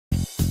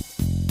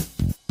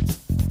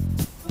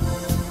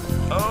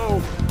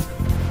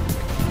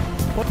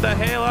the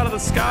hail out of the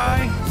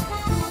sky.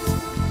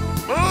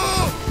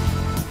 Oh!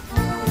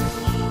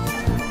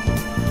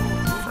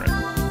 Frick.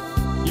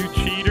 You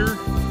cheater.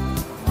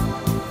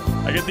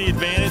 I get the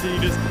advantage and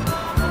you just...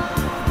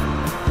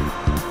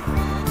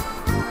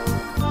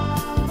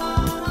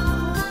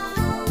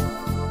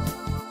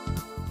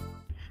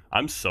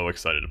 I'm so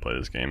excited to play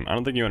this game. I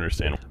don't think you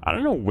understand. I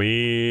don't know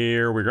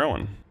where we're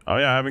going. Oh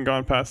yeah, I haven't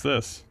gone past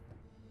this.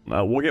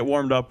 We'll get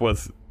warmed up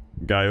with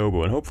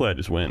Gyoubu and hopefully I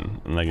just win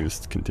and I can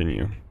just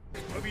continue.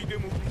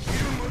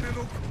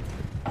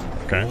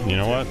 Okay, you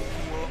know what?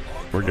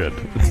 We're good.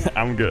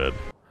 I'm good.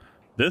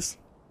 This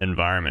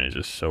environment is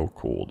just so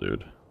cool,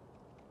 dude.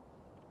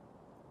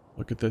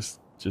 Look at this,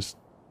 just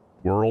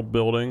world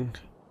building.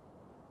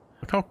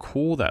 Look how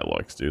cool that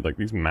looks, dude. Like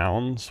these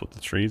mountains with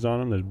the trees on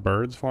them. There's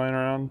birds flying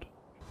around.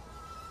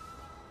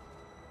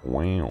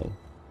 Wow.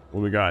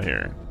 What we got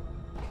here?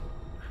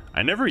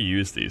 I never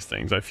use these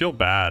things. I feel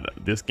bad.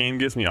 This game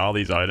gives me all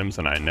these items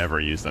and I never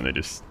use them. They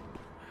just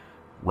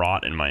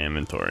rot in my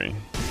inventory.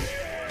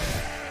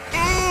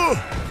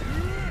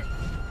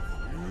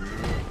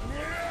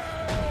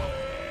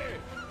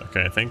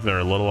 Okay, I think they're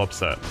a little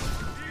upset.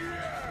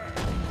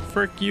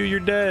 Frick you, you're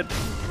dead.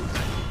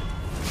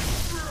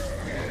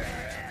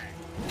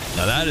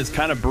 Now that is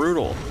kind of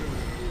brutal.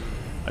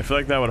 I feel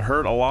like that would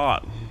hurt a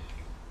lot.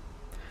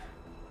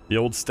 The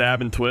old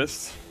stab and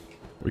twist.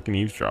 We can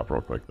eavesdrop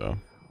real quick though.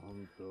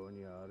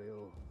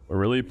 We're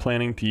really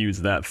planning to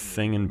use that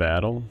thing in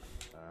battle.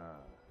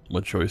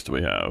 What choice do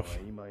we have?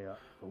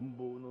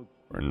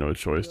 Or no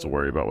choice to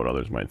worry about what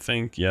others might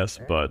think. Yes,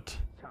 but...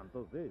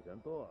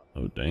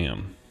 Oh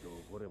damn.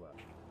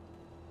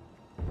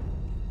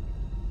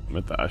 I'm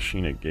at the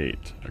Ashina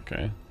gate.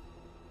 Okay.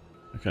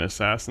 I can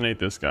assassinate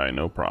this guy,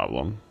 no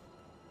problem.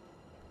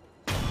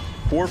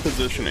 Poor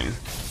positioning.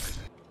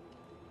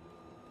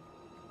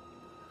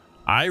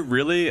 I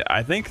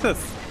think the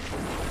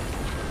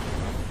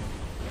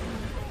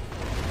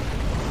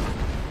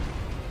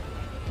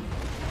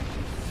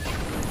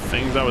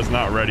things I was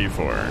not ready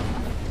for.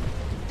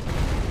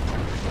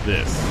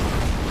 This.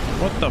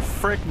 What the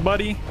frick,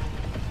 buddy?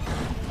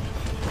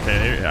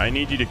 Okay, I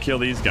need you to kill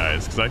these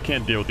guys because I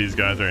can't deal with these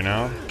guys right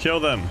now. Kill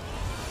them.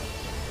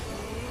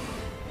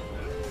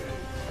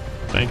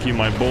 Thank you,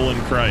 my bull in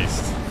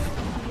Christ.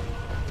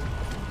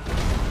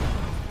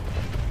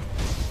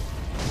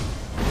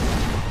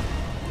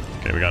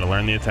 Okay, we gotta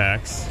learn the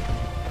attacks.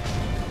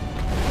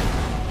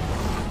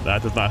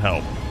 That does not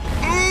help.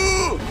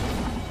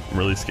 I'm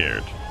really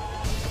scared.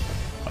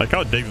 I like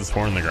how it digs its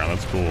horn in the ground.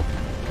 That's cool.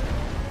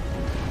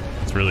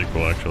 It's really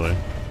cool, actually.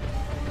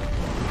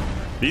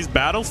 These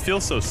battles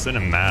feel so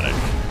cinematic.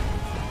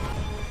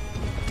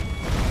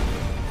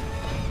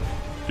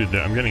 Dude,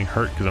 I'm getting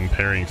hurt because I'm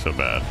parrying so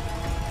bad.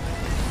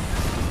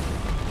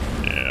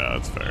 Yeah,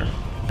 that's fair.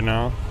 You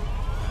know?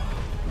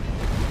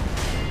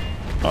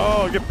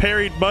 Oh, get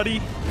parried,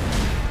 buddy.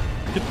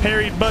 Get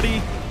parried,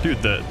 buddy.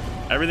 Dude,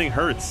 everything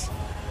hurts.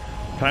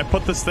 Can I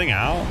put this thing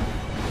out?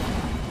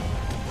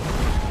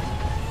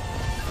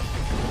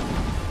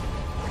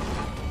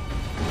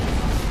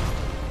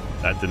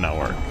 That did not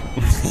work.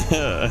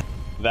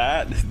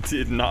 That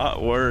did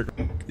not work.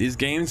 These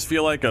games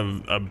feel like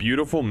a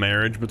beautiful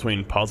marriage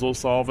between puzzle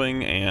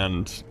solving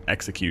and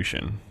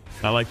execution.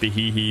 Not like the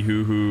hee hee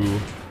hoo hoo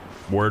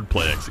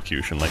wordplay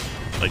execution.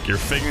 Like you're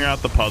figuring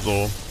out the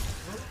puzzle,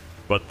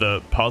 but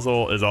the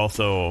puzzle is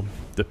also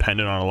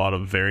dependent on a lot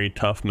of very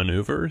tough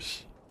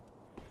maneuvers,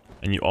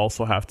 and you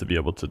also have to be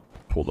able to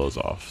pull those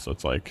off. So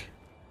it's like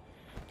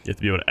you have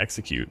to be able to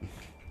execute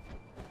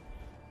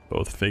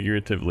both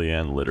figuratively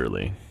and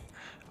literally.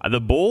 The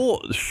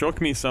bull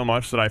shook me so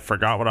much that I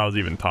forgot what I was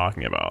even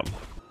talking about.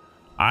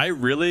 I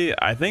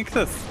think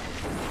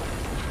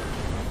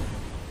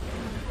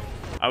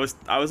I was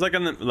like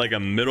in a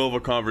middle of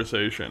a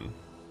conversation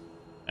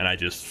and I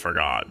just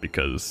forgot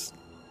because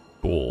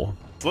bull.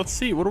 So let's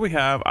see, what do we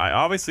have? I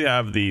obviously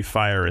have the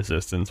fire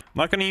resistance. I'm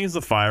not going to use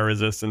the fire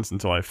resistance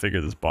until I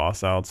figure this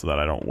boss out so that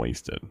I don't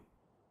waste it.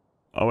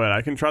 Oh wait,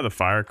 I can try the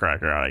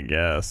firecracker out, I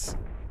guess.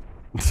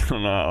 I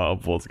don't know how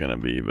helpful it's going to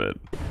be, but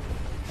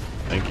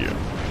thank you.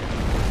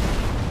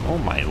 Oh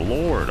my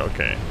lord,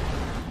 okay.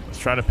 Let's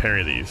try to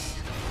parry these.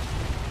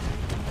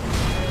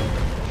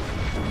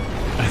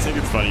 I think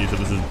it's funny you said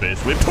this is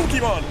basically a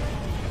Pokemon!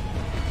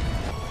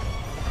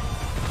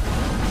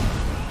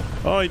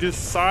 Oh, he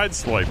just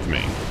sideswiped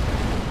me.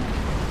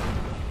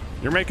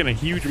 You're making a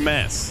huge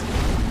mess.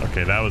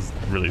 Okay, that was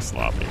really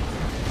sloppy.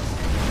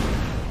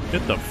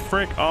 Get the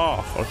frick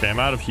off. Okay, I'm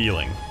out of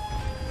healing.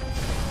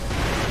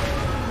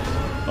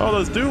 Oh,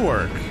 those do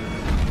work.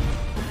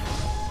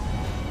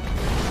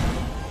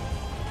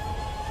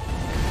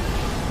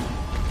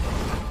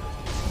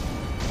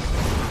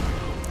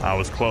 I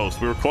was close.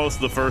 We were close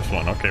to the first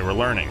one. Okay, we're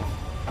learning.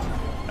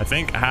 I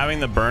think having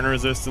the burn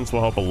resistance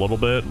will help a little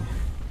bit.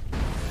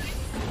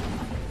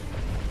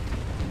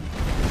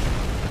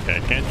 Okay, I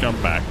can't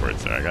jump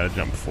backwards there. I gotta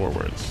jump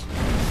forwards.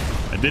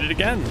 I did it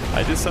again.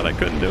 I just said I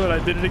couldn't do it.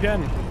 I did it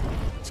again.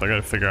 So I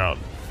gotta figure out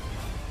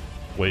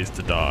ways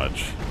to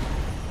dodge.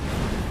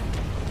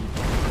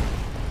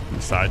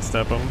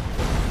 sidestep him.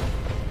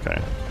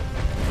 Okay.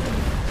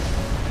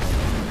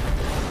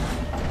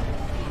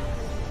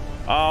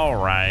 All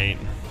right.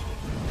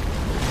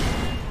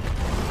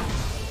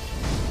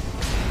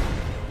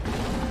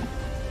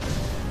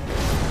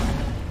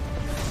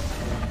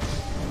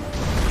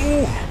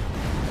 Ooh.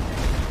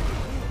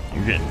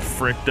 I'm getting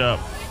fricked up.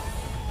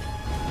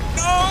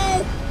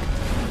 No!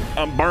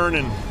 I'm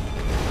burning.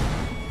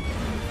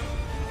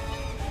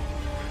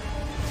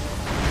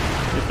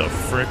 Get the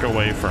frick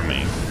away from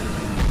me.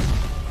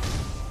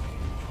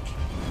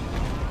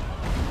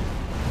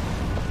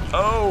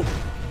 Oh!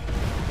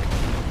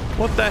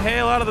 What the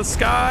hell, out of the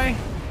sky?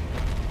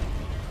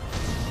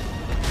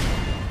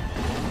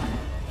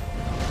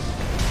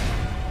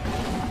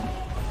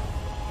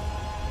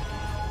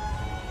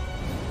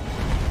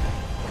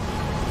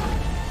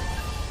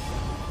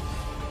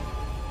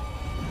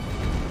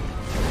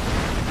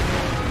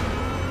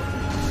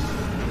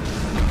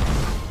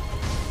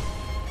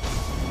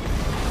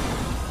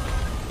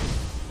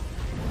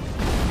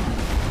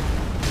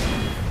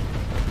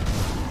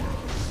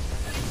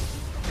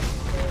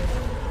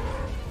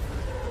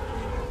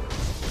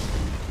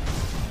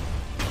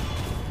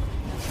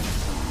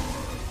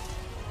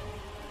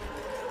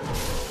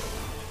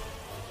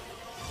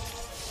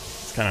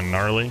 Kind of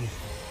gnarly.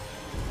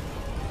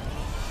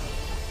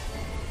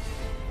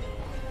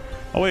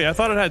 Oh wait, I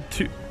thought it had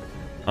two.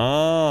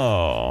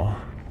 Oh.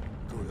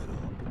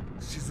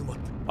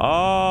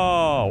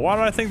 Oh, why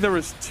did I think there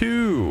was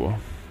two?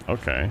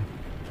 Okay,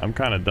 I'm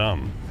kind of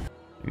dumb.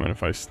 You mind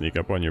if I sneak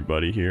up on your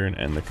buddy here and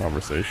end the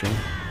conversation?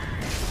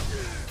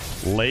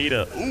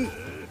 Later. Ooh.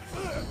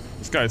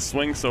 This guy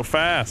swings so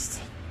fast.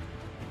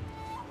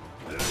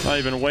 Not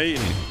even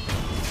waiting.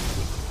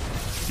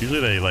 Usually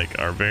they like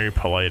are very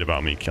polite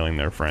about me killing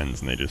their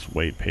friends and they just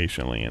wait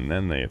patiently and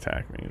then they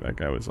attack me. That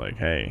guy was like,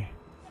 hey.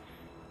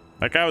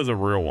 That guy was a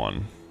real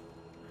one.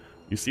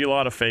 You see a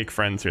lot of fake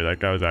friends here. That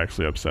guy was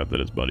actually upset that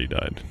his buddy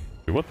died.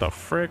 Dude, what the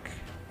frick?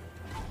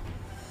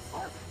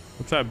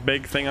 What's that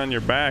big thing on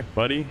your back,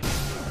 buddy?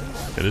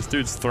 Okay, this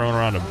dude's throwing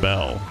around a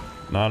bell.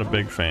 Not a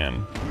big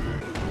fan.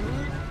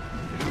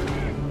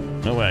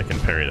 No way I can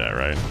parry that,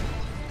 right?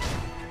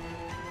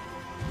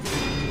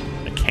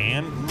 I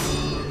can?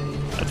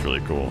 That's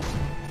really cool.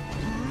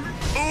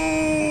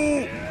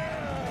 Ooh!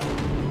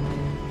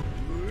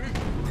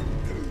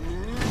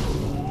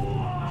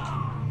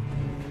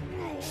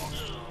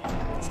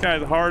 This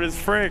guy's hard as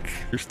frick.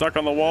 You're stuck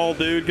on the wall,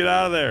 dude. Get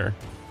out of there.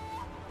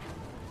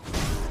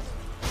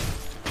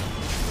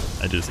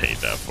 I just hate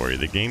that for you.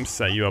 The game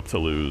set you up to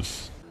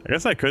lose. I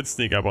guess I could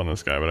sneak up on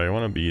this guy, but I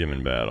want to beat him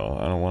in battle.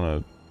 I don't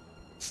want to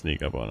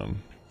sneak up on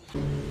him.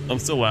 I'm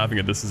still laughing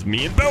at this is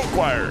me and Belt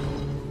Choir.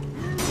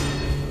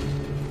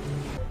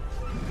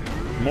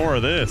 More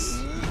of this.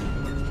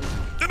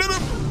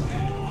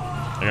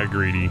 I got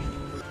greedy.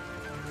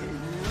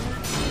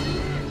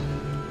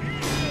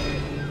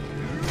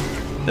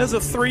 There's a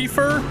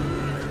 3-fer?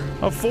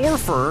 A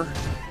 4-fer?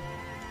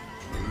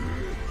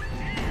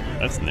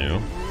 That's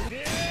new.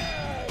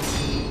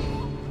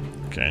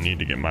 Okay, I need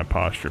to get my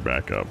posture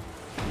back up.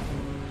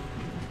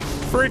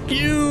 Frick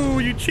you,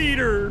 you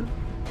cheater!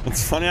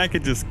 It's funny I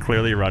could just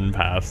clearly run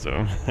past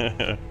him.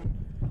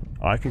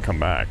 Oh, I can come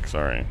back,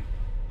 sorry.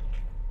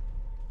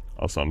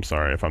 Also, I'm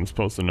sorry, if I'm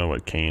supposed to know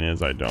what Cain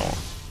is, I don't.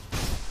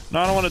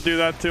 No, I don't want to do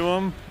that to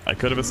him. I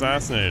could have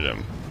assassinated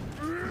him.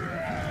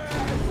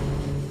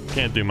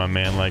 Can't do my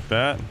man like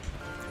that.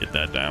 Get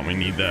that down, we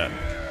need that.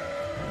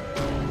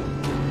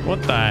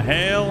 What the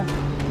hell?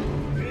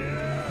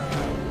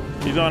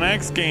 He's on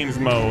X Games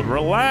mode,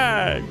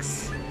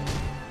 relax.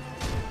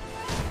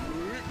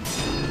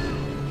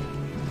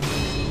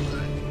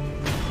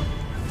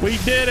 We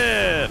did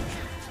it!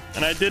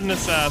 And I didn't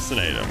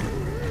assassinate him.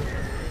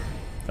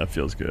 That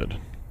feels good.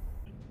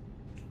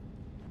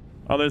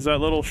 Oh, there's that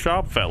little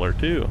shop feller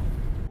too.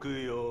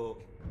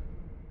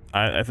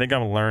 I think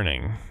I'm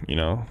learning, you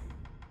know,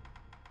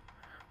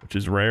 which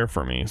is rare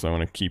for me, so I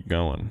want to keep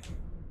going.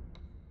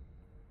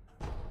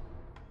 All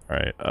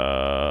right,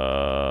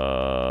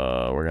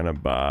 we're gonna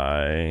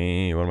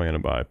buy, what am I gonna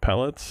buy?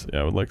 Pellets?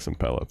 Yeah, I would like some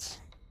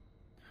pellets.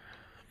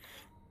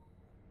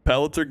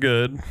 Pellets are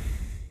good.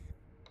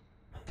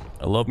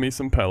 I love me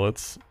some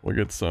pellets. We'll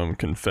get some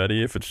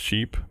confetti if it's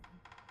cheap.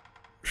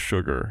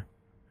 Sugar.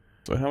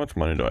 So how much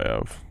money do I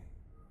have?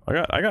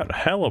 I got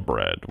hella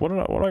bread. What do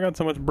I got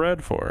so much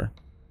bread for?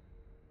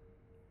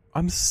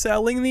 I'm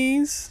selling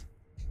these?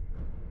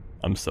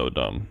 I'm so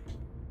dumb.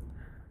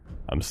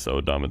 I'm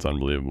so dumb, it's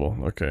unbelievable.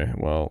 Okay,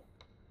 well,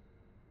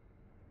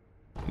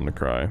 I'm gonna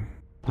cry.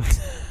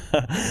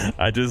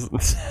 I just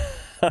what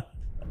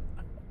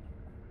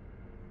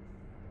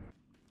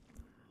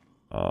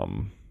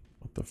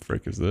the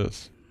frick is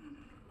this?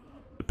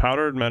 The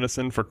powdered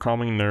medicine for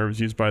calming nerves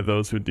used by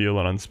those who deal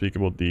in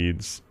unspeakable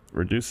deeds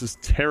reduces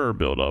terror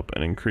buildup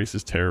and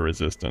increases terror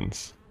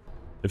resistance.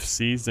 If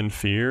seized in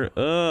fear,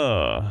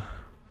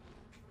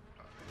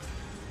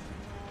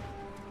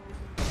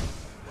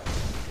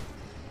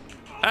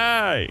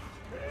 Hey!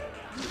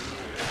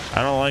 I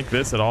don't like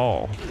this at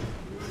all.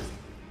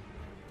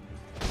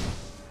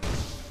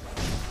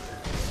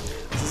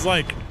 is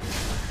like...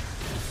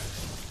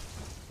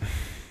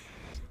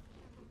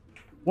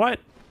 What?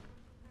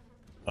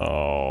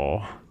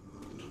 Oh.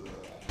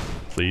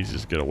 Please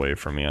just get away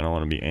from me. I don't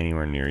want to be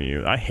anywhere near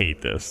you. I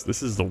hate this.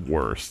 This is the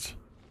worst.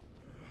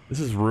 This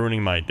is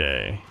ruining my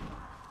day.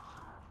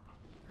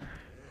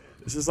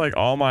 This is like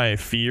all my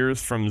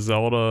fears from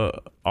Zelda,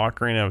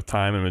 Ocarina of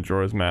Time, and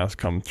Majora's Mask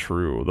come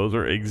true. Those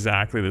are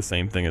exactly the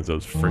same thing as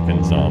those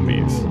freaking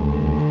zombies.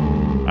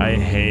 I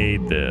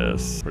hate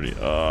this. Pretty,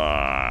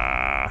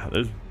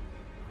 there's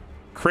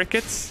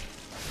crickets?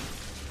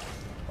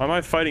 Why am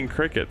I fighting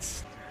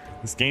crickets?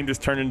 This game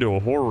just turned into a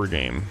horror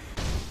game.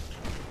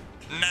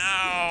 No,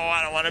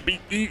 I don't want to be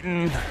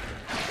eaten.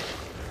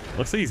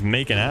 Looks like he's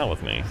making out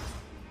with me.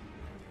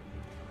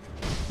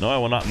 No, I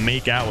will not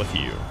make out with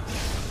you.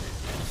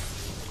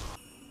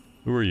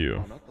 Who are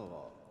you?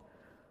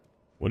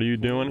 What are you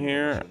doing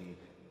here?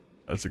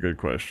 That's a good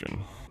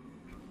question.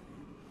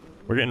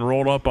 We're getting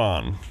rolled up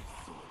on.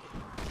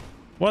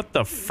 What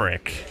the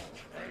frick?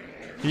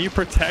 Can you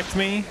protect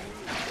me?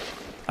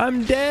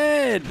 I'm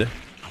dead!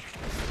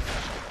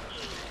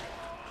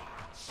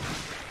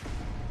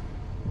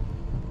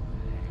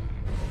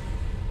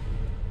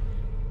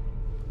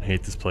 I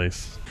hate this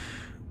place.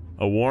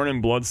 A worn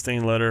and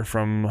bloodstained letter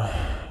from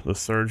the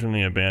surgeon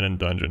in the abandoned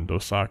dungeon,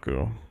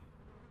 Dosaku.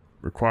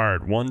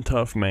 Required one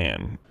tough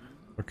man.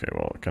 Okay,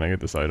 well, can I get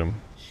this item?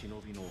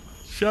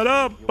 Shut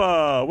up!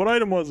 What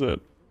item was it?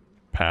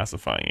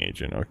 Pacifying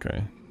agent,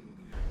 okay.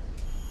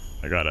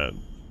 I got a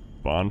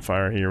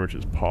bonfire here, which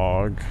is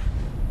Pog.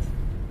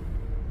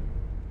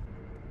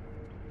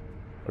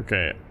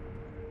 Okay.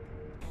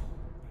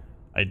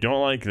 I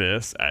don't like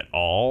this at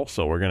all,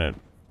 so we're gonna...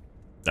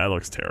 That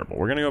looks terrible.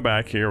 We're gonna go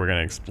back here. We're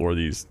gonna explore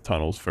these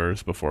tunnels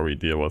first before we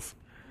deal with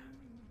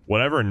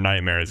whatever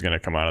nightmare is gonna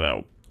come out of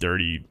that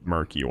dirty,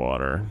 murky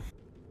water.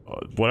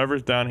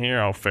 Whatever's down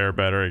here, I'll fare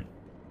better.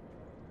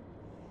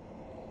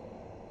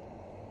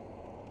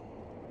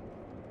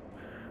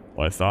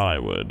 Well, I thought I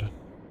would.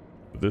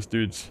 But this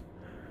dude's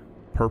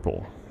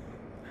purple.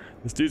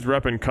 This dude's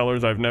repping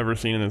colors I've never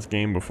seen in this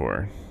game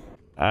before.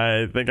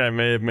 I think I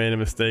may have made a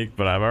mistake,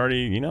 but I've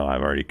already, you know,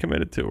 I've already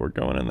committed to it. We're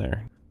going in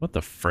there. What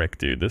the frick,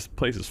 dude? This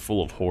place is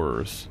full of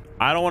horrors.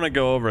 I don't want to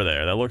go over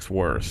there. That looks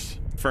worse.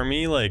 For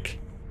me, like,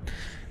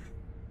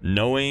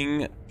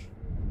 knowing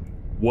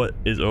what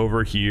is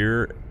over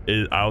here,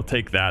 I'll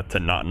take that to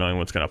not knowing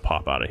what's going to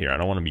pop out of here. I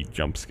don't want to be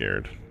jump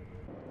scared.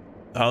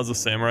 How's the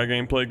samurai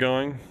gameplay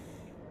going?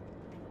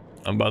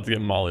 I'm about to get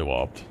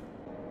mollywopped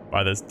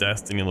by this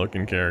Destiny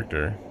looking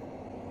character.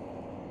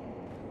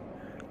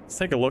 Let's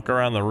take a look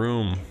around the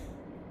room.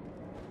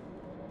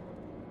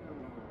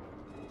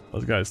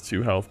 Those guys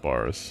 2 health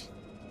bars.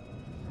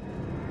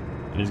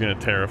 And he's gonna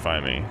terrify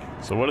me.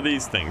 So what do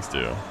these things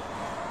do?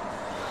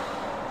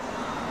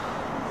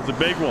 There's a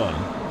big one.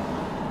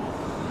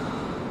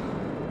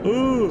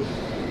 Ooh!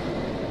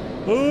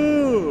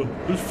 Ooh!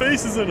 There's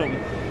faces in them!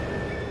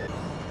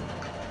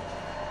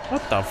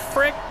 What the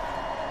frick?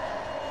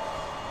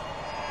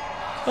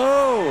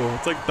 Oh!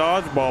 It's like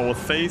dodgeball with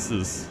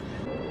faces.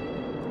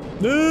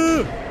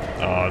 No!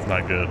 Oh, it's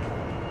not good.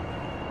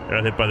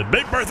 Got hit by the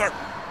big berserk!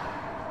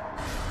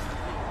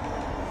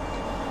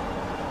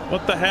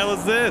 What the hell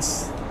is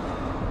this?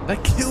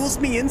 That kills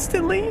me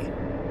instantly?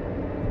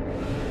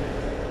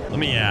 Let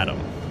me at him.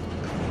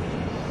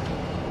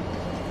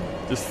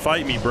 Just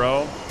fight me,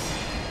 bro.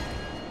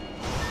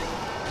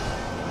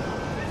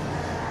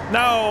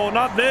 No,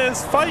 not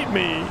this. Fight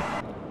me.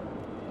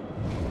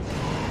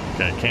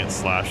 Okay, I can't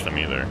slash them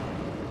either.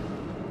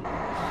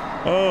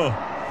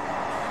 Oh.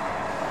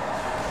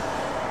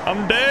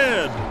 I'm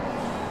dead.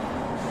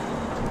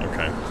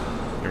 Okay,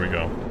 here we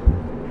go.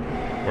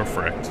 We're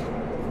fricked.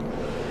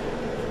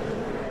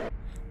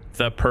 If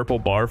that purple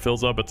bar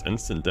fills up, it's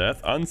instant death.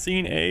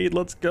 Unseen aid,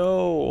 let's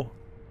go.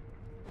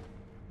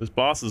 This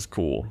boss is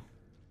cool.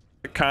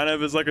 It kind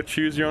of is like a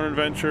choose your own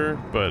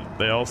adventure, but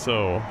they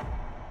also...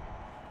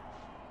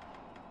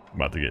 I'm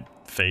about to get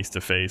face to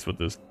face with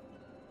this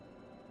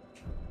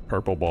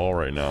purple ball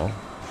right now.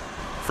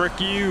 Frick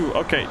you.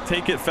 Okay,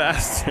 take it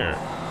faster.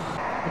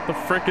 What the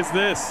frick is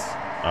this?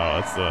 Oh,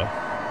 that's the...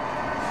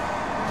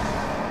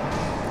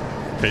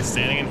 Okay,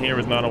 standing in here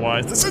was not a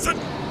wise... This isn't...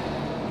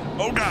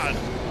 Oh god.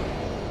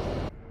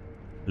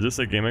 Is this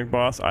a gimmick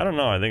boss? I don't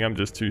know. I think I'm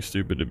just too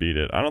stupid to beat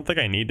it. I don't think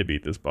I need to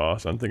beat this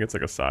boss. I don't think it's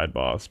like a side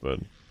boss, but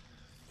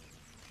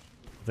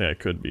I think I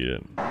could beat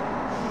it.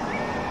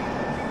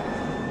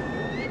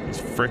 These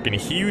freaking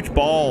huge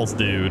balls,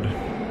 dude.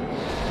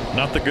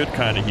 Not the good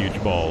kind of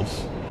huge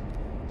balls.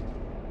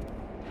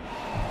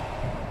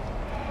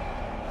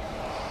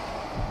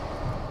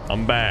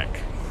 I'm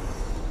back.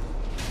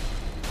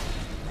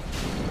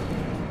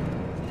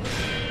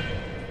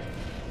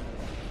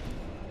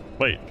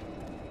 Wait.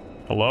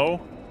 Hello?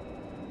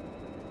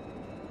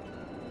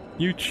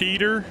 You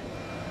cheater.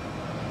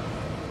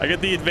 I get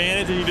the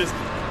advantage and you just...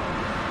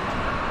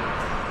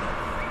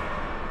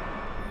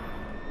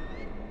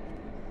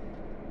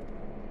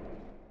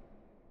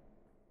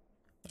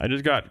 I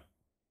just got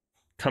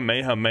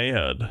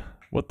Kamehameha'd.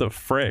 What the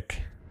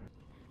frick?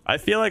 I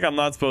feel like I'm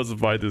not supposed to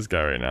fight this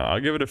guy right now. I'll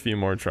give it a few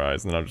more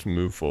tries and then I'll just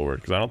move forward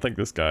because I don't think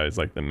this guy is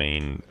like the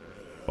main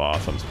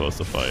boss I'm supposed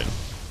to fight.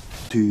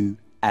 2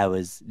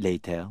 hours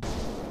later.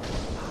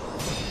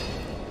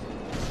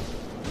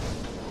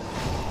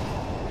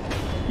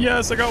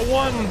 Yes, I got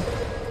one.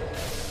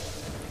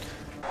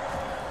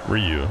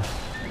 Ryu.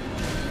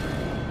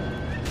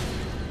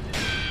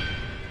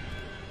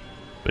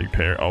 Big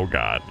pair. Oh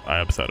god, I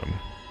upset him.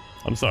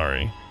 I'm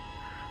sorry.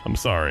 I'm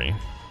sorry.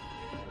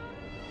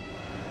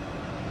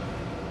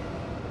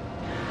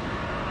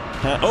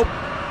 Oh!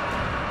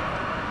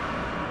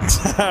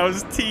 I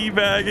was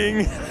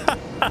teabagging.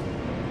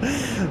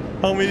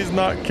 Homie does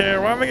not care.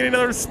 Why am I getting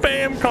another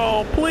spam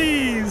call?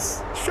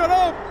 Please! Shut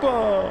up!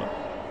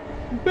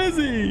 I'm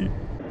busy!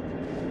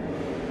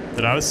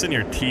 Dude, I was sitting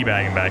here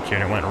teabagging back here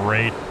and it went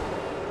right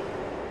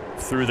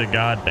through the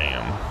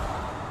goddamn.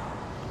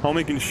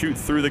 Homie can shoot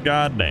through the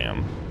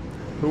goddamn.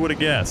 Who would have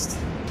guessed?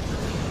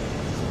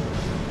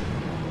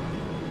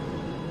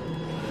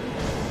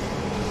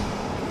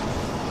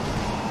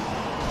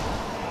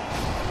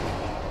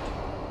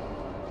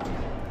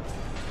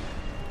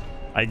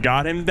 I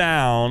got him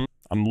down.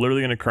 I'm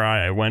literally gonna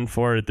cry. I went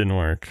for it. It didn't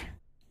work.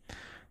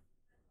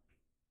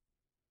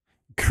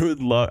 Good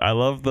luck. I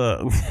love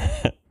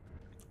the...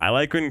 I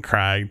like when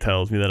Crag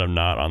tells me that I'm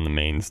not on the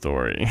main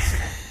story.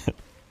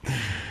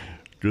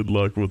 Good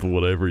luck with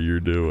whatever you're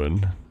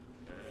doing.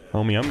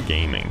 Homie, I'm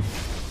gaming.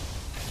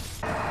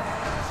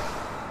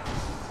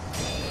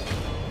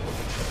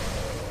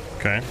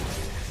 Okay.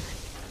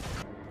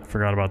 I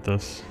forgot about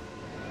this.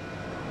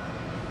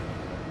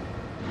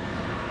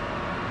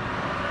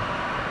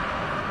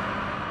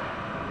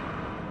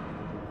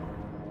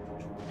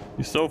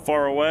 He's so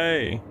far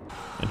away.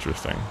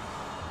 Interesting.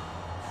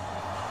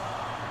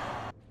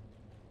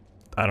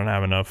 I don't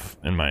have enough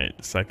in my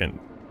second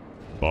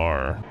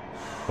bar.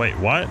 Wait,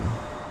 what?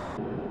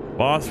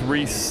 Boss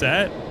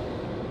reset?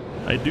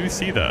 I do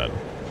see that.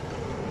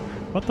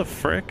 What the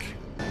frick?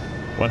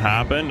 What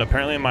happened?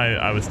 Apparently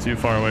I was too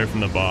far away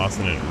from the boss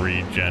and it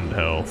regened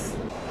health.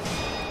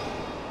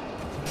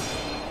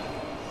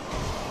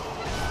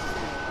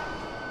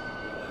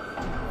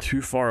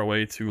 Too far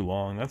away too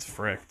long. That's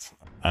fricked.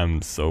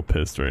 I'm so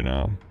pissed right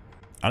now.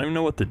 I don't even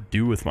know what to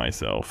do with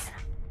myself.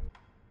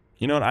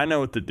 You know what? I know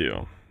what to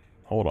do.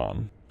 Hold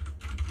on.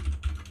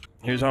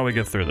 Here's how we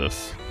get through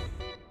this.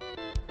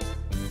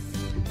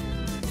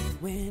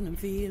 When I'm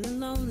feeling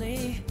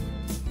lonely,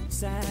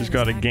 Just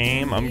got a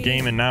game. I'm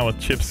gaming now with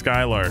Chip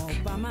Skylark.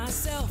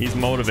 He's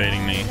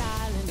motivating me.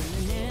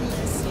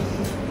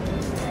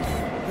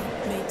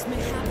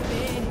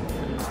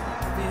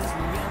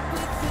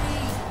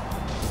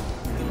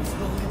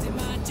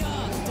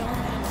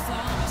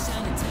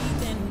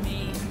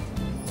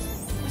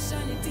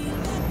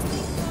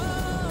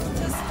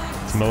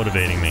 It's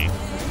motivating me.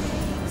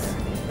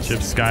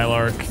 Chip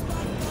Skylark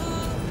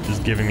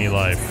just giving me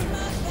life.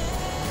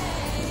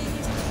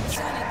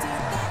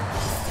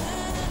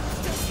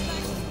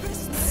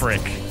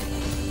 Frick.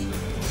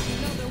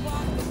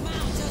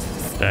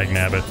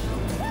 Dagnabbit.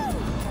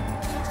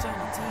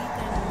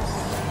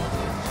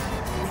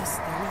 yes,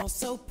 they're all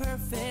so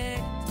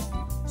perfect,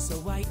 so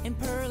white and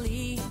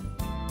pearly.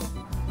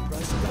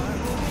 Brush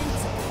gargle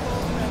rinse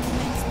forever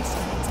makes me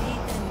shiny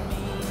teeth in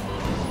me.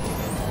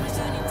 My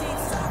shiny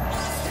teeth so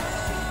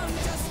awesome,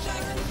 just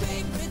like your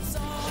favorite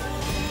song.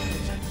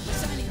 My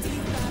shiny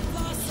teeth that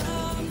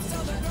blossom, so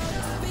they're going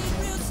to be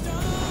real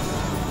strong.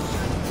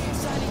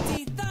 Shiny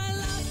teeth, I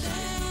love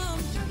them,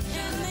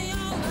 and they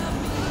all love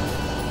me.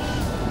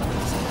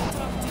 Should I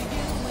talk to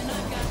you when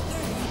I've got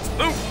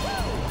 30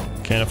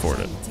 Ooh. Can't afford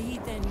it.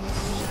 teeth in me?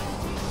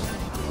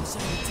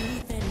 Shiny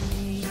teeth in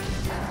me.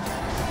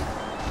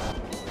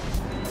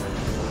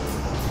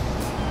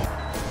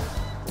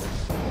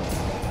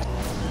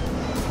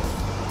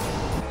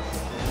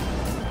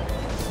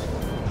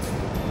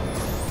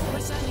 My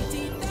shiny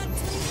teeth that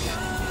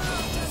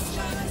twinkle, just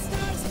like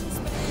stars in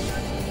space.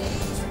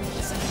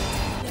 My shiny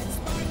teeth that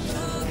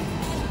sparkle,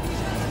 and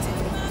right to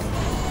my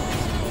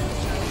face.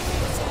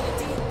 My shiny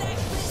teeth that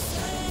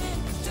glisten,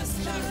 just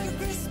like a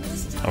Christmas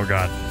tree. Oh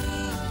god.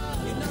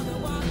 You know the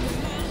walk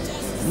around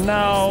just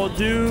No,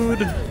 dude.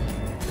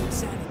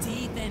 shiny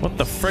teeth in What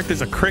the frick?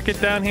 There's a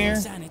cricket down here?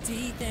 shiny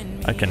teeth in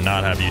me. I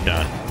cannot have you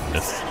done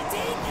this. Shiny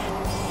teeth in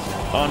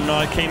me. Oh no,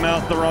 I came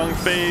out the wrong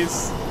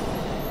phase.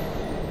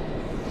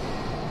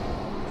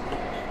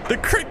 The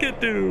cricket,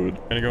 dude.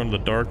 I'm gonna go into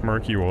the dark,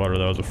 murky water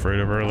that I was afraid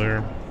of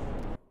earlier.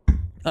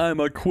 I'm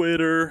a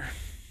quitter.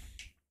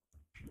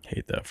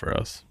 Hate that for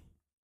us.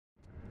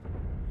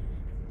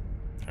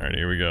 Alright,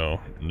 here we go.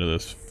 Into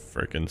this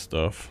frickin'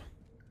 stuff.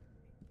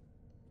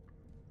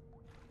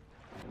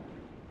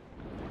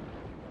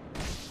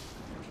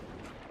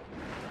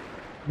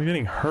 I'm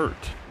getting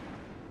hurt.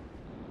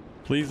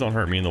 Please don't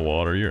hurt me in the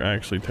water. You're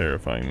actually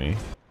terrifying me.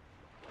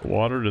 The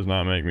water does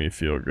not make me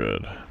feel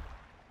good.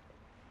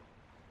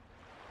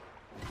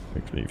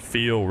 Makes me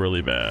feel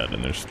really bad.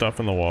 And there's stuff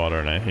in the water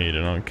and I hate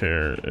it. I don't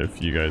care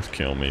if you guys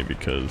kill me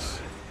because...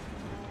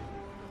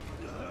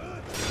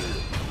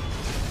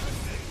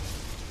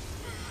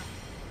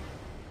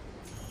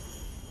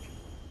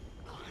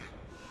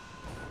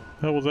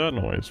 Hell was that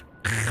noise?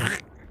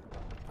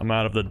 I'm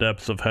out of the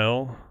depths of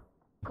hell.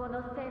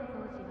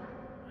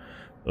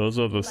 Those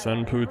of the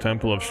Senpou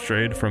Temple have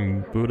strayed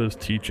from Buddha's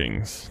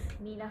teachings.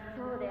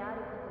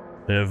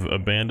 They have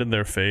abandoned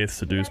their faith,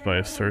 seduced by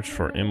a search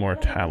for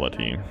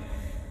immortality.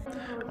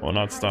 I will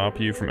not stop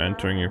you from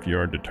entering if you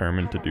are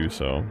determined to do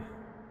so.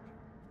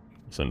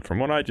 Listen, from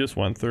what I just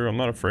went through, I'm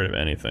not afraid of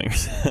anything.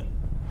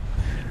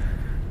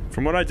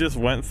 From what I just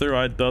went through,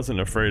 I wasn't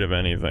afraid of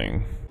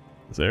anything.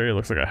 This area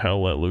looks like a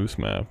hell let loose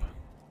map.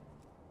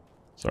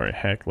 Sorry,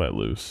 heck let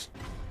loose.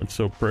 It's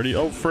so pretty.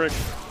 Oh, frick.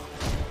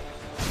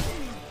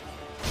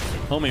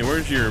 Homie,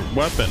 where's your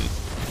weapon?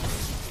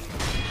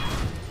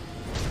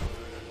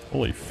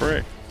 Holy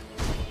frick.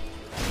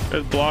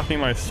 He's blocking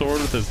my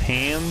sword with his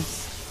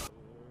hands.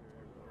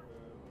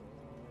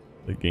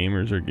 The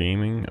gamers are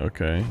gaming.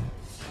 Okay.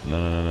 No,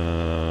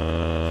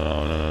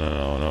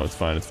 it's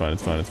fine, it's fine,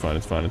 it's fine, it's fine,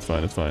 it's fine, it's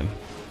fine, it's fine.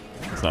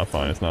 It's not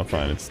fine, it's not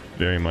fine, it's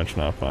very much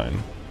not fine.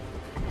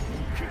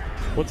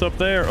 What's up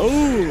there?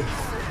 Oh!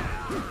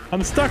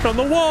 I'm stuck on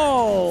the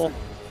wall!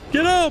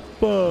 Get up!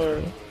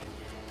 What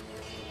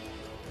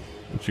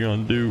you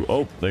gonna do?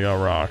 Oh, they got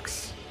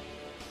rocks.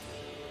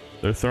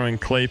 They're throwing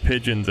clay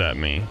pigeons at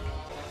me.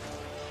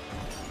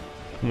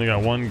 Only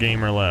got one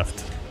gamer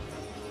left.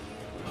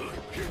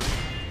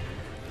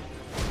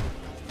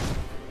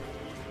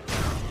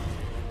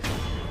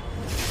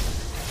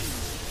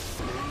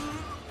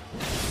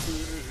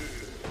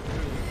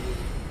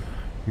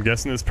 I'm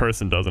guessing this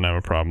person doesn't have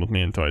a problem with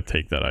me until I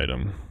take that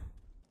item.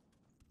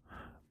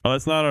 Oh,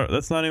 that's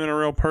not even a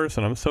real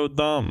person. I'm so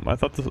dumb. I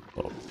thought this.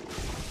 Oh.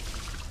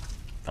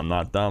 I'm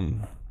not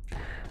dumb.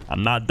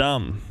 I'm not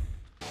dumb.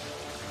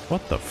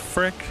 What the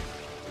frick?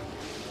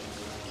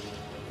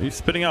 Are you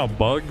spitting out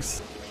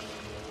bugs?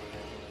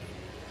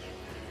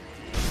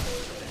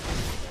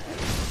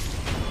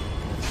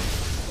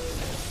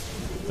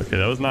 Okay,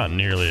 that was not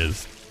nearly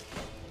as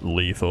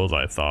lethal as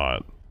I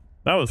thought.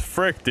 That was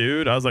frick,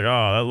 dude. I was like,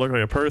 oh, that looked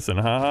like a person,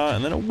 haha.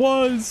 And then it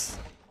was.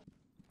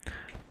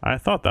 I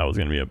thought that was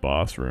gonna be a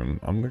boss room.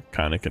 I'm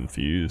kind of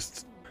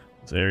confused.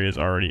 This area is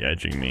already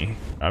edging me.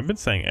 I've been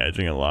saying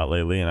edging a lot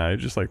lately, and I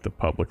just like to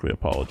publicly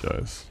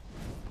apologize.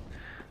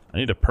 I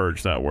need to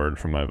purge that word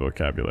from my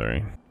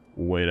vocabulary.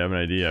 Wait, I have an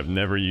idea. I've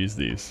never used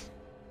these.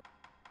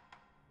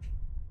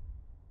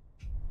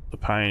 The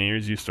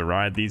pioneers used to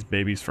ride these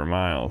babies for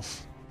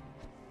miles.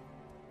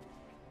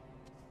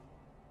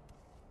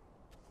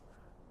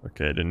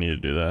 Okay, I didn't need to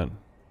do that.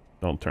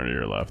 Don't turn to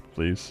your left,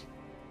 please.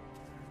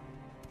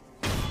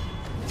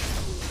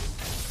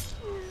 Let's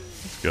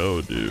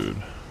go, dude.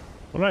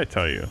 What did I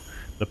tell you?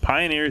 The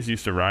pioneers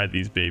used to ride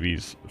these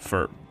babies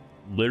for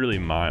literally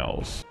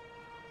miles.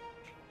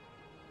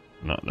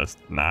 No, that's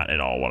not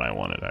at all what I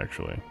wanted,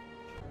 actually.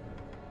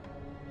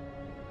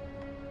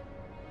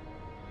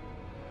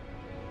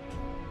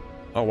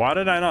 Oh, why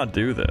did I not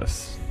do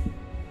this?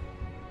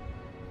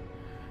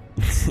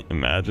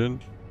 Imagine.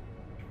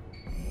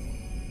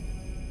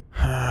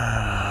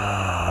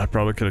 I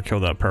probably could have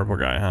killed that purple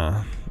guy,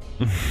 huh?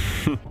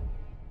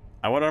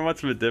 I wonder how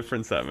much of a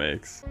difference that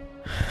makes.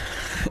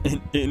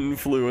 An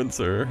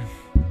influencer.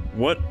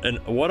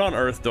 What on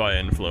earth do I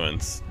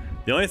influence?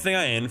 The only thing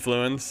I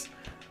influence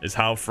is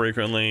how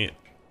frequently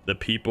the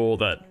people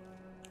that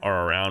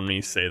are around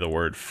me say the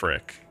word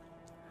frick.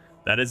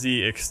 That is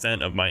the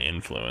extent of my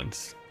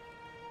influence.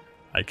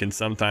 I can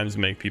sometimes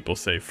make people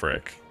say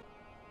frick.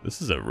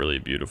 This is a really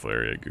beautiful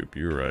area, Goop.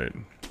 You're right.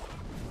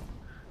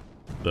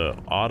 The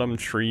autumn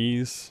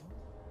trees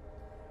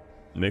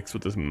mixed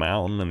with this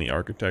mountain and the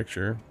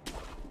architecture.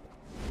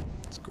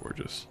 It's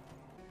gorgeous.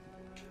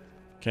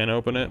 Can't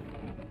open it?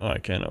 Oh, I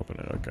can't open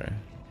it. Okay.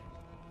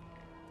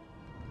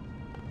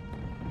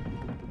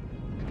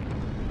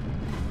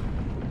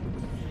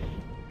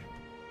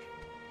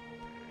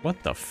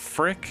 What the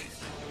frick?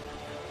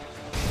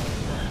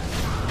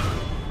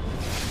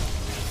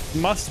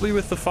 Must we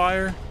with the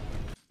fire?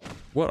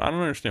 What? I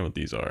don't understand what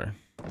these are.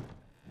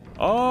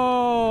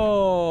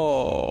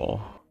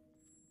 Oh!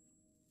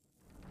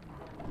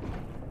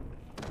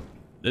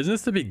 Isn't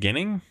this the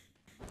beginning?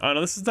 Oh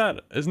no, this is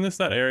that. Isn't this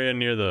that area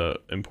near the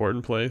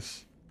important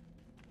place?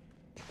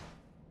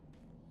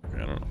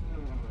 Okay, I don't know.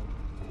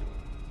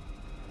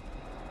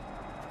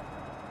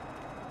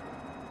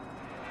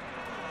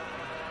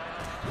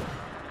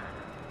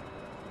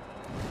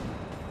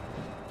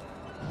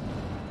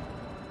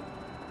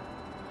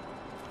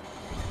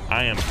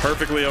 I am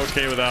perfectly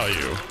okay without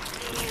you.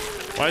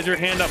 Why is your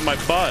hand up my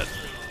butt?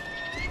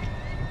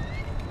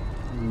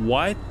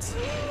 What?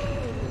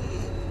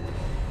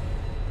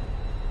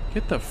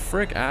 Get the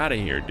frick out of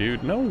here,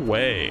 dude. No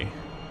way.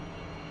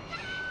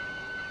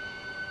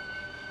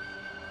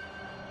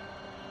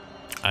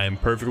 I am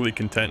perfectly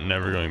content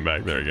never going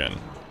back there again.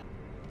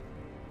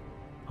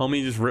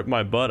 Homie just ripped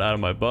my butt out of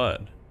my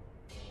butt.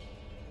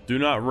 Do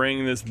not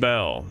ring this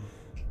bell.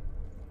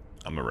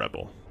 I'm a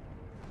rebel.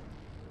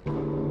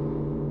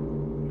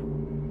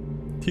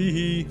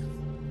 Teehee.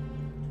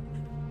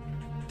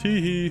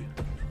 Teehee.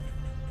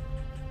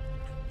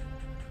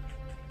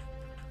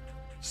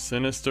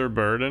 Sinister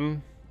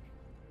burden.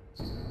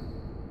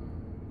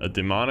 A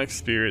demonic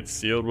spirit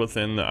sealed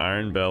within the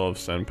iron bell of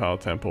Senpou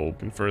Temple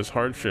confers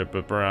hardship,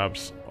 but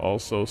perhaps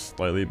also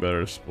slightly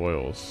better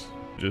spoils.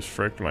 Just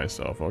fricked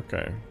myself.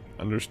 Okay,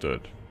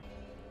 understood.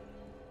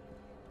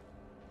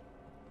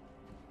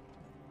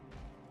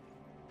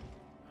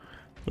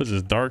 What is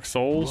this, Dark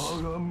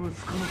Souls?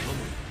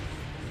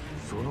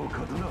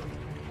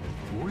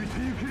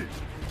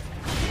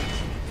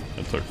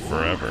 That took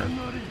forever.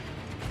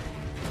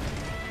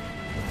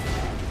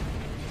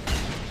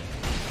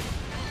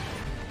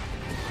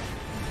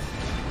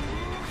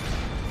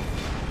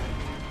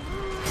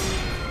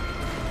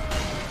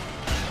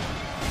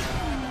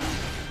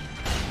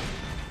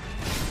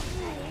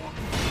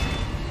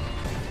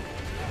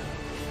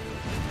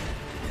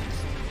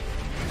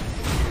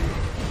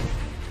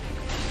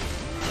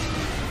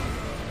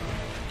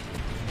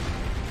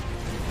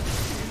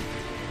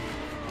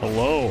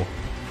 Hello.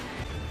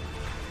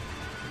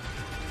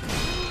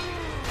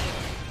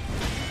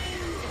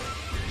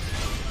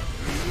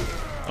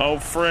 Oh,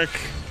 frick.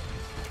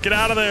 Get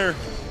out of there.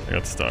 I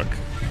got stuck.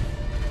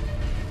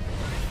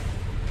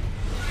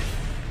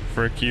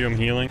 Frick you, I'm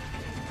healing.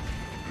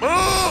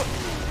 Oh!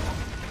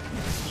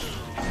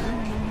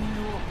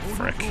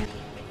 Frick.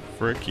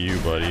 Frick you,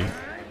 buddy.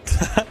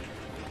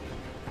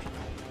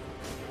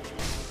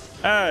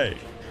 Hey!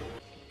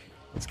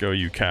 Let's go,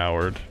 you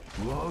coward.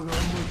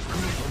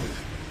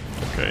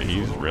 Okay,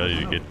 he's ready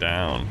to get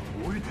down.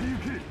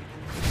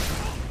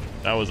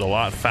 That was a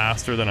lot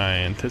faster than I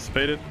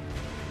anticipated.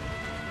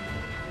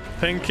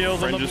 Ping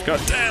kills him, just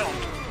got down.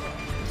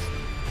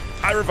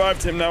 I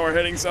revived him, now we're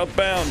heading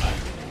southbound.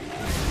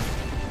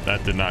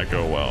 That did not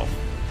go well.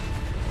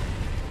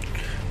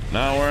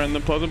 Now we're in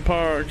the Pleasant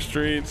Park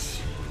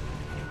streets.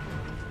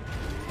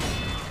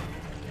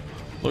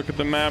 Look at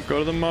the map, go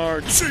to the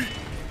mark. See!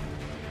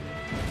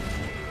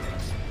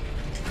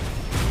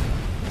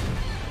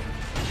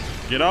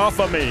 Get off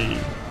of me!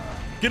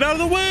 Get out of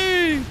the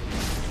way!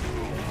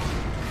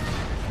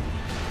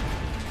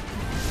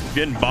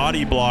 Getting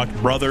body blocked,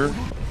 brother.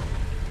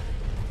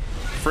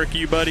 Frick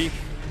you, buddy.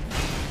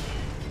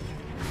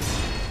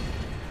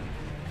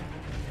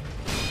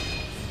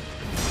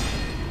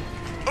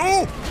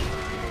 Oh!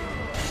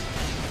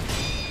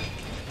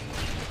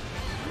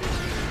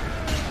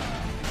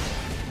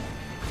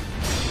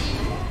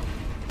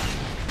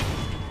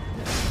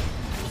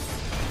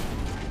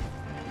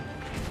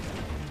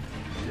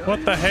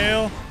 What the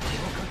hell?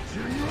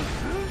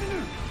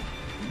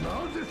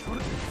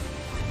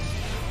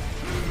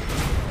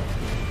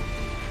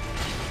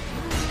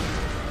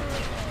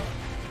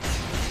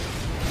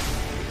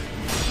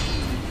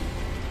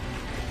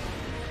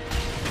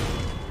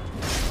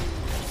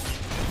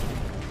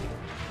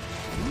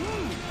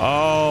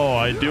 Oh,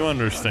 I do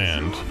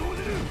understand.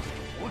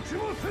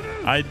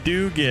 I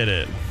do get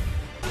it.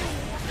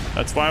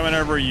 That's why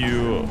whenever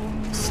you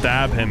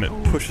stab him,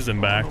 it pushes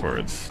him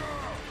backwards.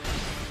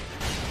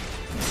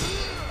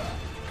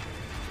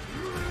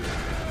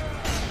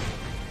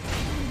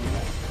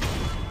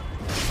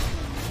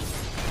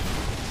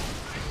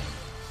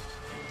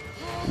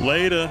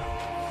 Later.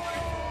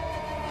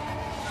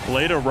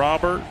 Later,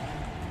 Robert.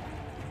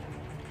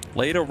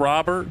 Later,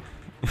 Robert.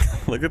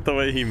 Look at the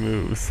way he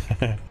moves.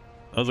 That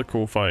was a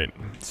cool fight.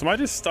 So am I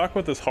just stuck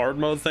with this hard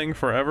mode thing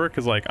forever?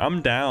 Cause like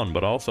I'm down,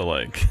 but also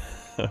like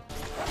I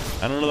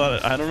don't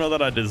know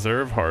that I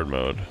deserve hard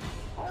mode.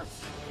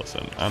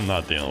 Listen, I'm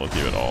not dealing with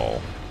you at all.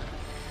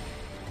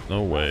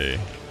 No way.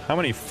 How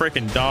many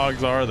freaking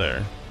dogs are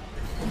there?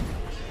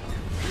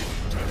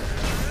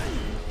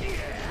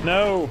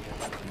 No!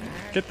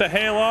 Get the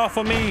hell off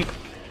of me!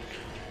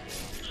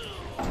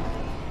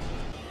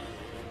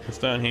 What's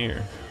down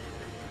here?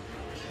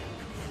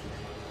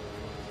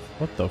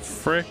 What the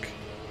frick?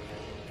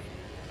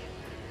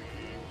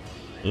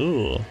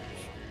 Ugh.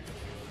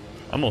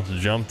 I almost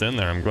jumped in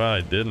there. I'm glad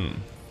I didn't.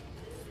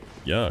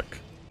 Yuck.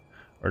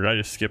 Or did I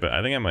just skip it?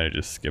 I think I might have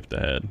just skipped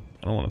ahead.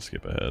 I don't want to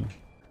skip ahead.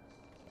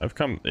 I've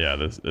come... Yeah,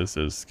 this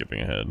is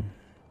skipping ahead.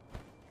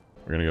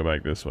 We're gonna go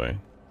back this way.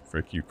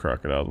 Frick you,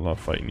 crocodile. I'm not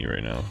fighting you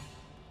right now.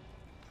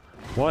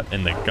 What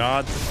in the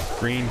God's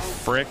green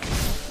frick?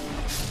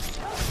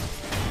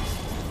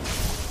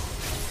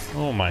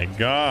 Oh my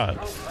god.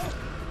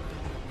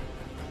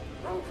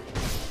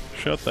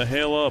 Shut the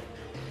hell up.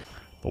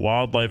 The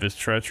wildlife is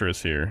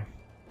treacherous here.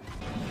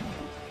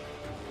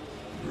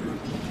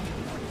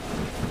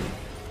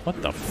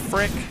 What the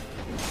frick?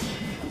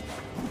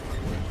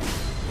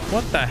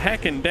 What the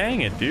heck and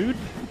dang it, dude?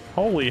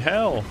 Holy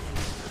hell.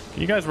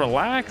 Can you guys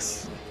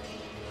relax?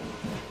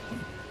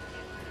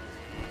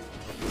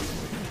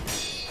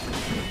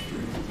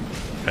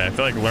 Okay, I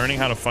feel like learning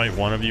how to fight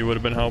one of you would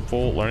have been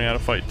helpful. Learning how to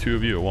fight two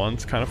of you at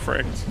once, kind of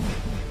fricked.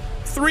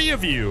 3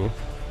 of you!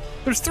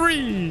 There's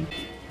 3!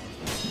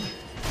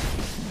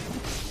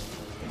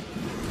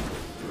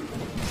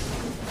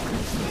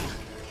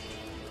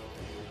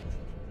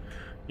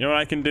 You know what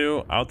I can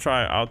do? I'll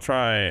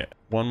try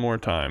one more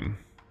time.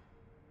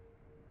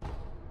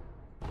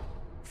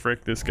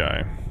 Frick this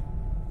guy.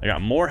 I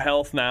got more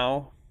health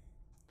now.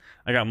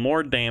 I got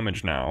more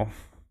damage now.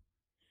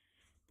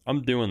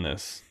 I'm doing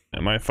this.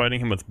 Am I fighting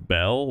him with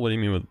Bell? What do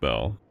you mean with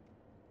Bell?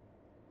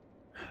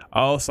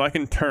 Oh, so I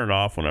can turn it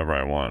off whenever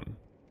I want.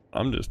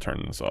 I'm just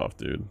turning this off,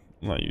 dude.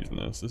 I'm not using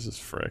this. This is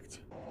fricked.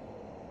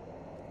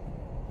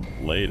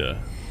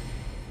 Later.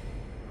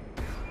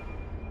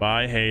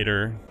 Bye,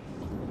 hater.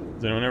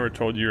 Has anyone ever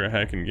told you you're a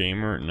heckin'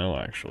 gamer? No,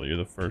 actually. You're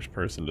the first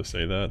person to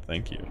say that.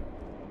 Thank you.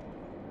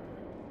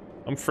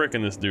 I'm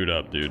fricking this dude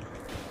up, dude.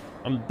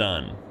 I'm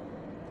done.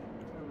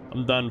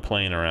 I'm done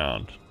playing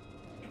around.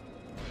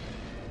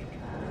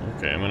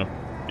 Okay, I'm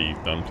gonna be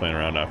done playing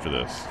around after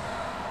this.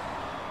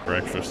 For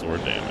extra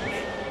sword damage.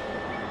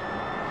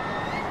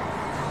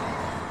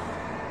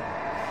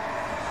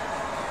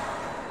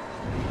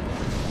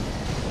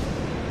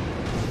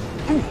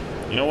 Ooh,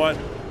 you know what?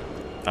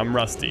 I'm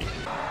rusty.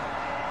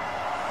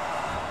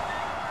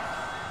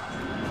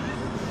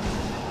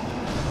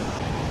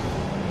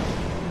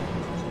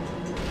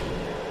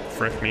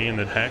 Frick me in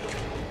the heck.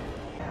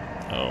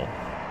 Oh.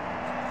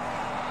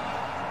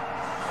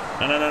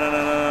 No, no, no, no,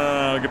 no,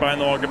 no, no. Get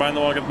behind the wall, get behind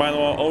the wall, get behind the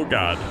wall. Oh,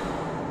 God.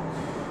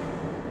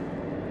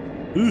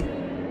 I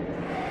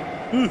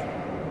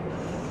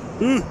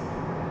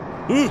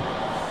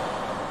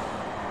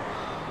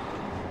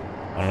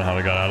don't know how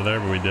we got out of there,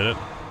 but we did it.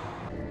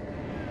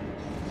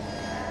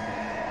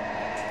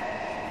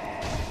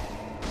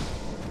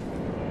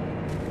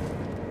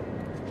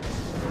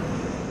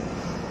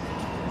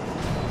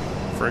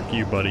 Frick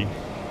you, buddy.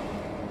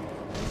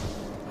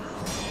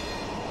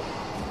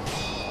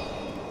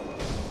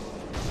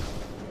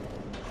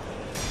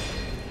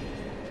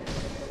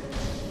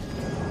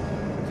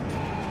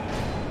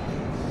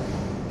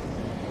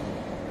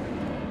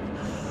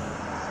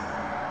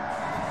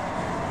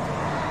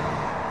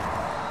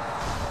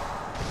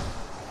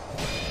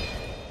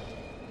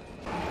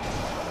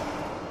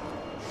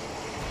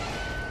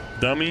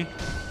 Dummy.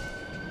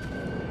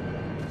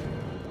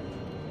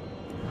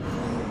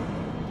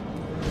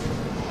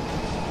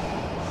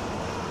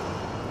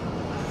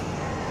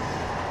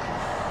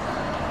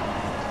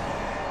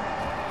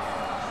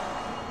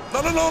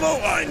 No, no, no,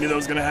 no! I knew that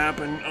was gonna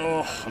happen.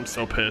 Oh, I'm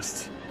so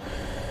pissed.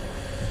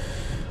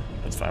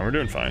 That's fine. We're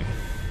doing fine.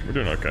 We're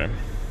doing okay.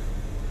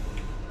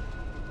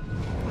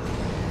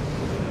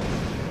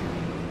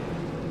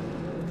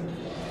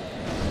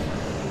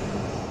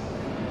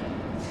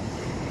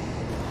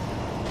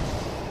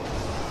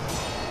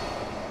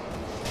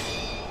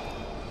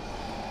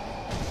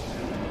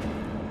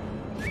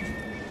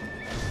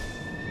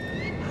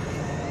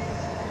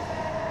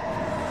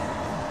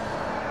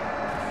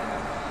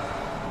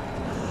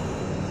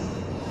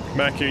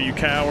 Back here, you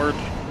coward.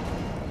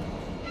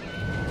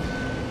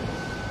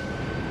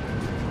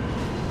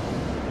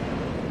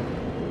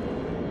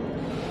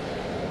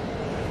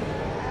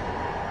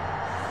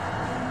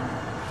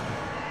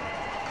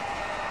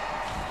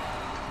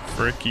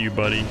 Frick you,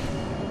 buddy.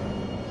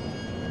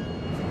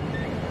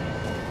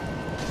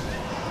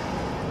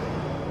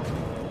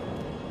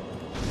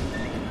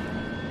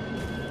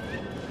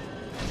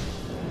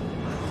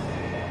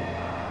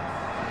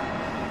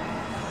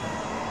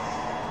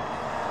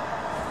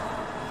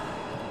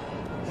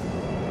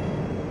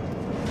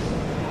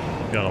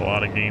 Got a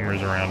lot of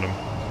gamers around him.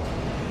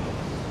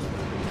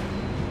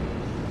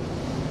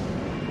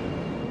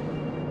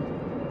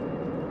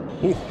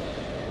 Ooh.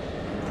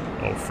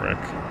 Oh, frick.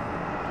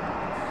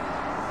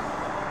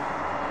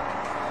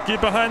 Get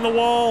behind the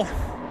wall!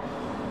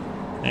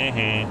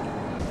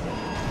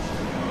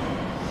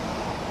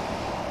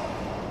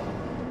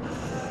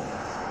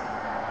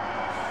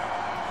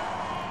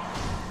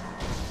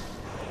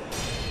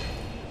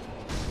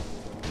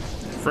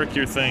 Frick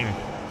your thing.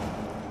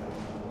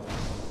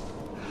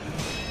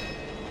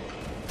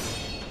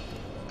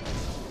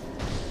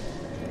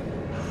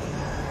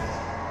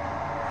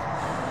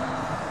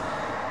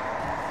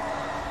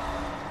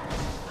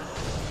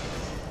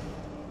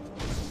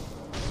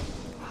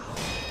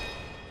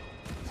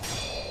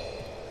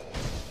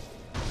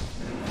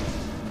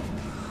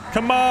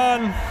 Come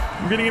on!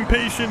 I'm getting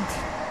impatient.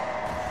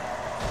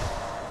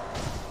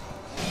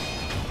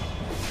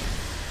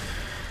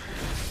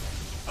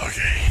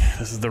 Okay,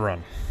 this is the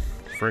run.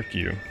 Frick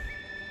you.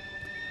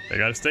 I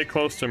gotta stay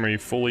close to him or he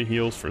fully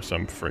heals for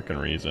some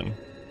frickin' reason.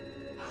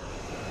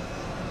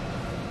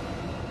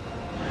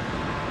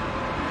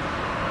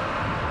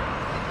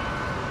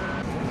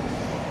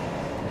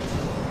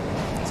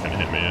 It's gonna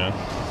hit me, yeah.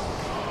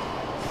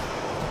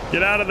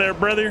 Get out of there,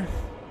 brother!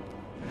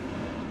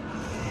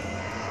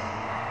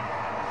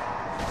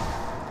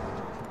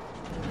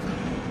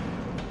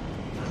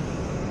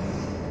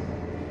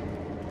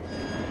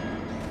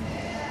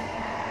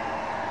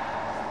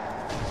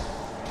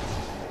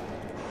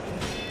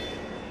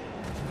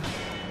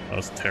 That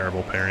was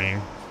terrible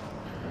parrying.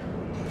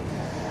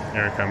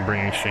 Eric, I'm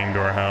bringing shame to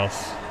our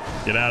house.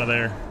 Get out of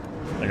there.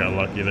 I got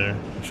lucky there.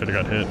 I should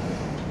have got hit.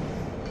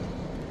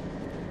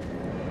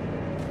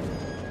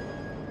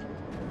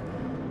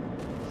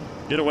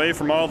 Get away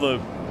from all the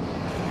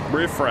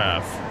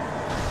riffraff.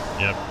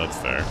 Yep, that's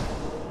fair.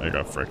 I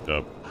got fricked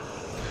up.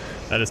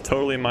 That is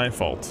totally my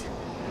fault.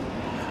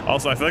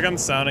 Also, I feel like I'm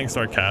sounding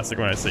sarcastic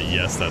when I say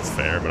yes, that's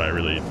fair, but I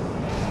really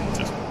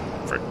just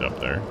fricked up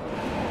there.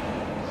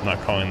 I'm not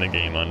calling the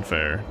game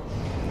unfair.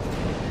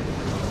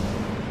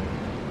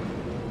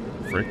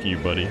 Frick you,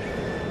 buddy.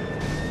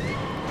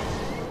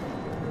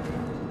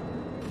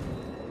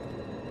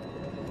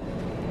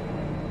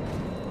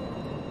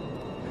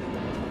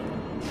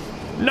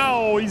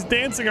 No, he's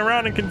dancing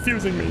around and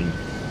confusing me.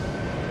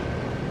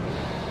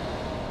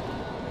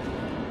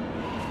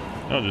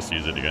 I'll just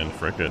use it again,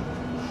 frick it.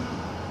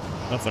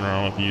 Nothing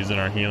wrong with using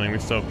our healing, we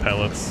still have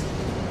pellets.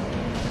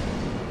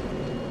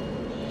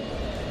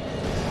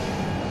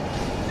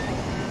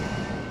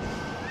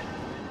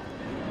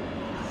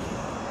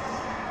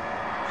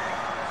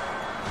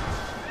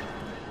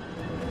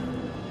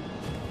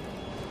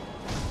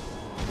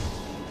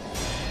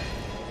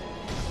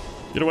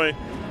 Get away.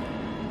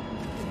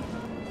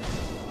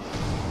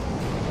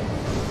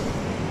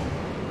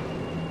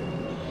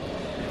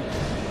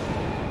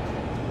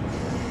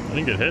 I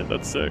didn't get hit,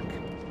 that's sick.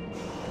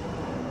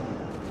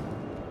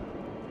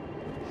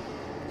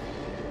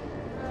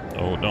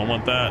 Oh, don't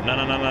want that. No,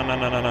 no, no, no, no,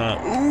 no, no, no.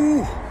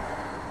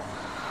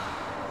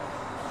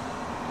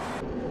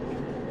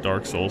 Ooh!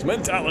 Dark Souls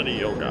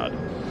mentality, oh god.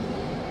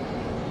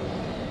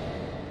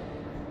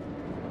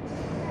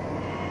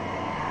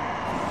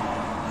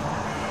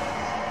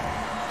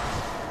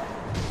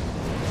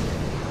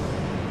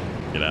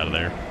 Get out of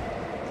there.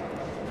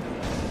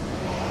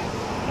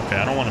 Okay,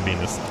 I don't want to be in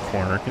this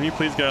corner. Can you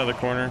please get out of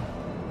the corner?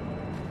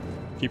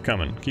 Keep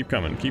coming, keep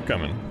coming, keep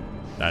coming.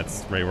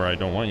 That's right where I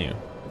don't want you.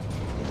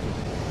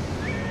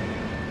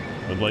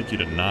 I'd like you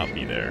to not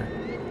be there.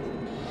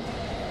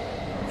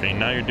 Okay,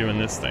 now you're doing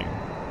this thing.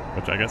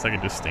 Which I guess I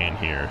could just stand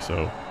here,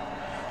 so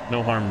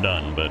no harm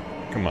done, but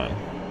come on.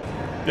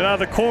 Get out of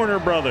the corner,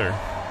 brother!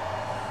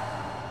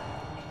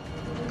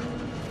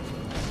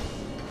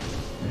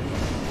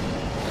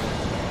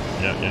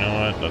 Yeah, you know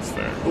what? That's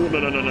fair. Oh, no,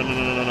 no, no, no, no,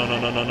 no, no,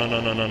 no, no, no,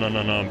 no, no, no, no,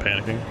 no, no, I'm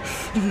panicking.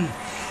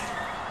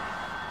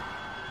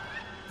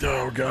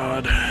 Oh,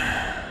 God.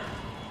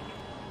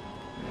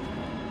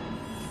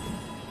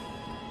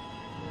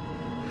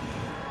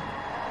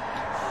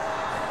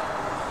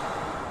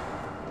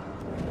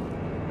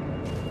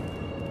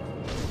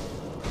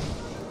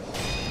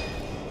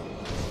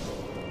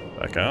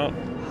 Back out.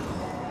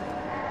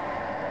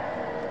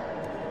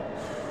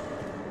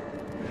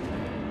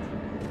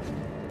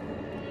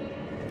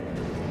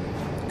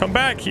 Come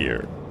back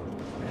here.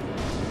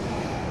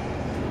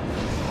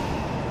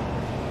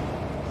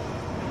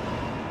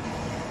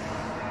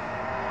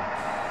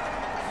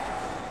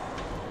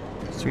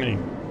 There's too many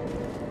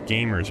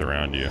gamers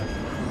around you.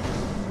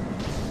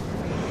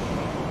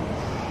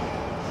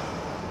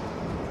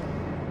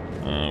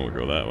 We'll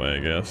go that way, I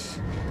guess.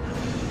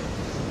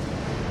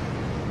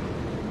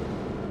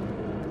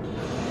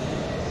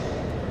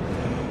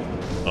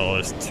 Oh,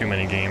 there's too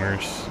many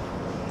gamers.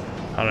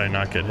 How did I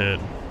not get hit?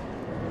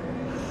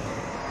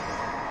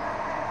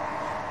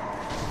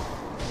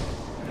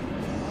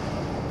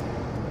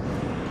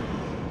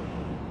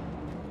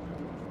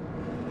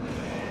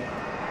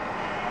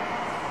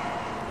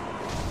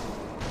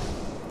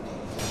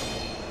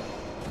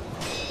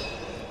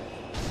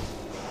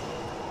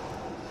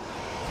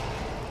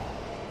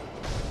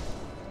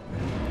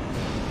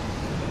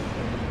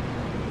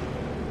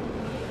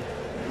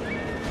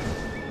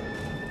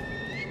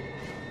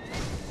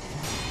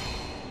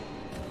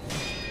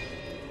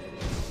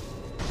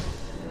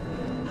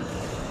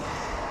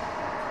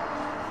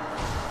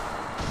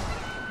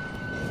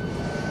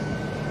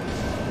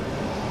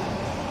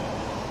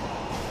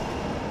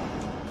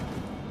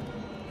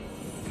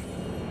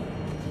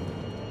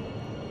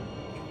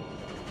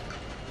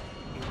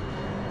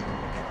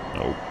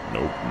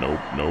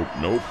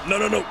 Nope.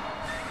 No.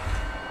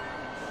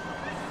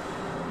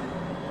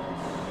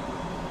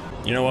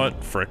 You know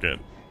what? Frick it.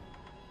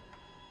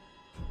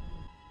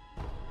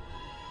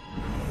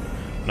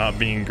 Not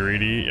being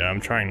greedy. Yeah,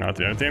 I'm trying not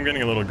to. I think I'm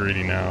getting a little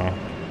greedy now.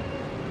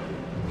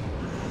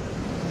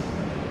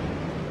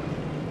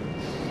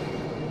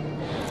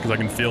 Because I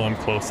can feel I'm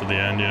close to the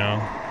end, you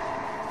know?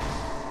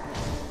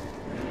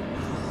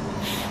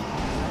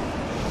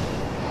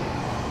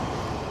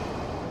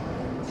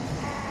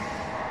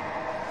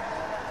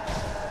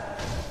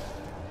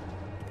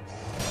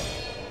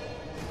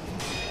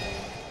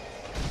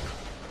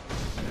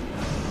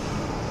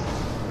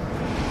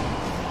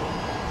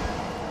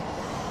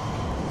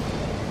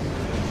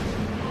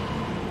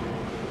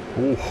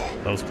 Ooh,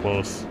 that was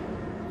close.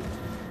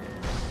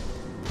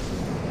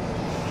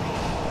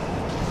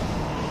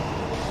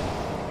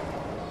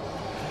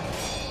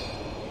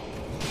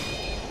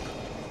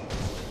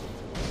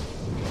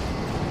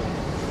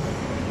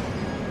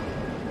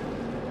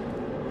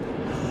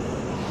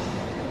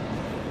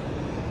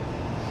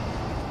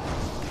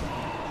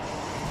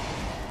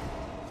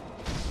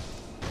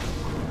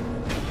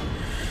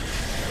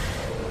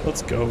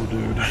 Let's go,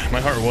 dude.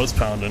 My heart was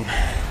pounding.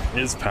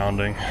 Is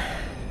pounding.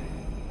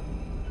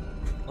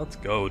 Let's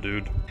go,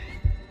 dude.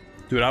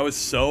 Dude, I was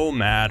so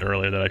mad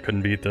earlier that I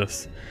couldn't beat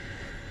this.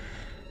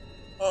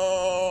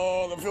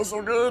 Oh, that feels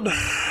so good.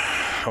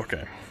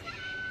 Okay.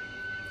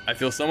 I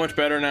feel so much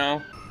better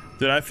now.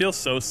 Dude, I feel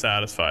so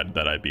satisfied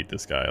that I beat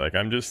this guy. Like,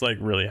 I'm just, like,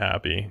 really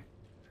happy.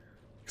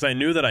 Because I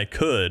knew that I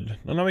could.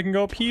 And now we can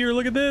go up here.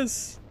 Look at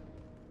this.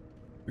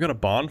 We got a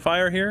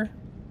bonfire here.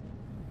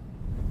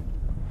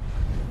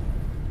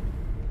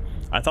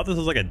 I thought this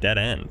was, like, a dead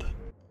end.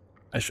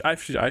 I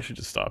should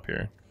just stop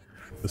here.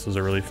 This was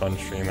a really fun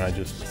stream, and I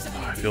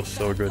feel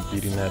so good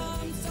beating that.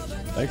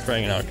 Thanks for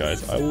hanging out,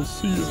 guys. I will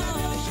see you.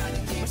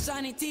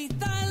 Shiny teeth,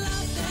 I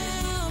love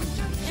them,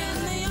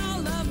 and they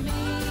all love me.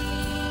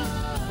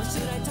 Or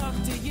should I talk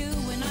to you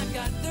when I've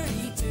got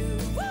 32?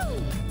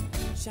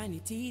 Woo! Shiny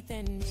teeth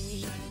and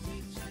me.